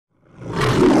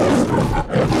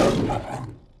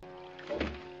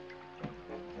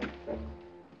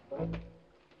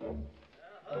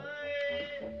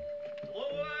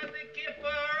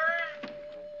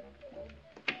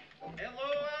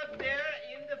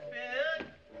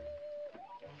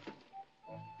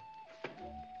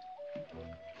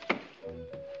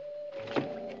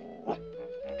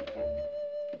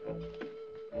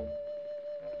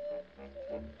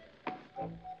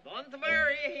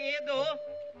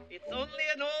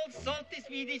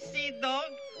Swedish sea dog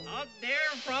out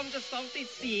there from the salty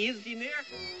seas, you know.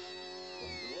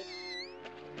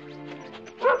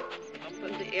 Up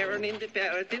in the air and in the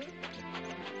mountain.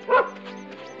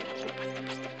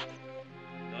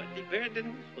 Not the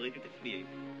burden, look at the fleet.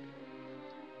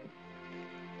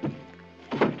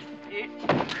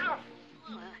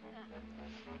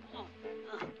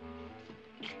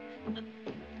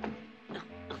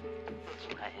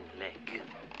 Flying leg.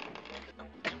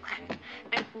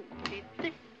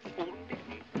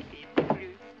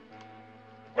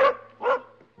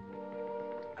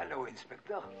 Hello,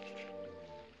 Inspector.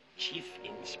 Chief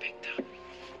Inspector.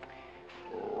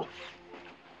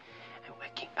 I'm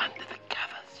working under the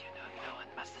covers, you know. No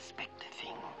one must suspect a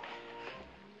thing.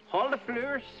 Hold the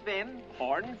floor, Sven.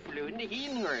 Horn flew in the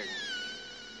hinhorn.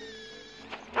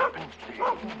 What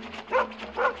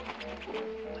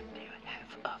do you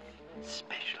have of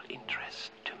special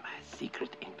interest to my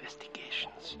secret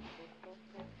investigations?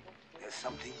 There's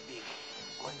something big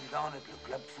going down at the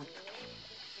clubfoot.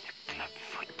 The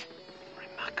clubfoot.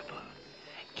 Remarkable.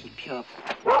 Keep your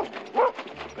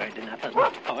burden up on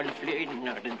all fluid,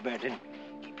 Northern burden.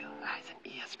 Keep your eyes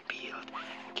and ears peeled.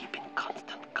 Keep in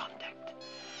constant contact.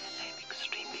 I am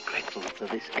extremely grateful for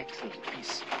this excellent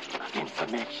piece of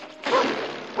information.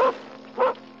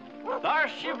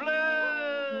 Starship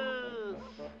Blues!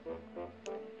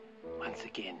 Once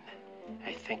again,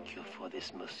 I thank you for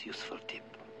this most useful tip.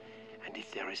 And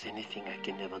if there is anything I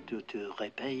can ever do to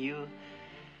repay you...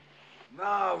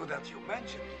 Now that you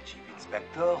mention it, Chief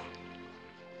Inspector.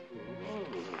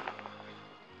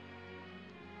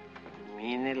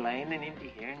 Mine lijnen in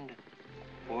de hand,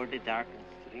 voor de dark and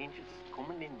strangers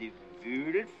komen in de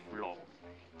vuur vlog.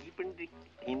 Keepen de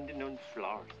hinden on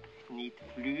floor. Niet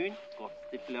vloeien, kost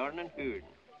de floor en hoorn.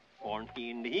 Horn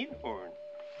in de hinhorn.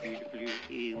 Vuur de vloer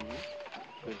in,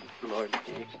 voor de floor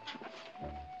dicht.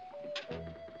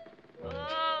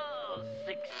 Oh,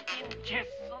 6 inches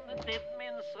on the dead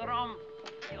man's rum.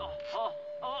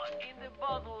 In the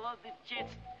bottle of the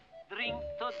chest. Drink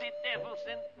to the devils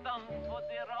and done for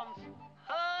the runs.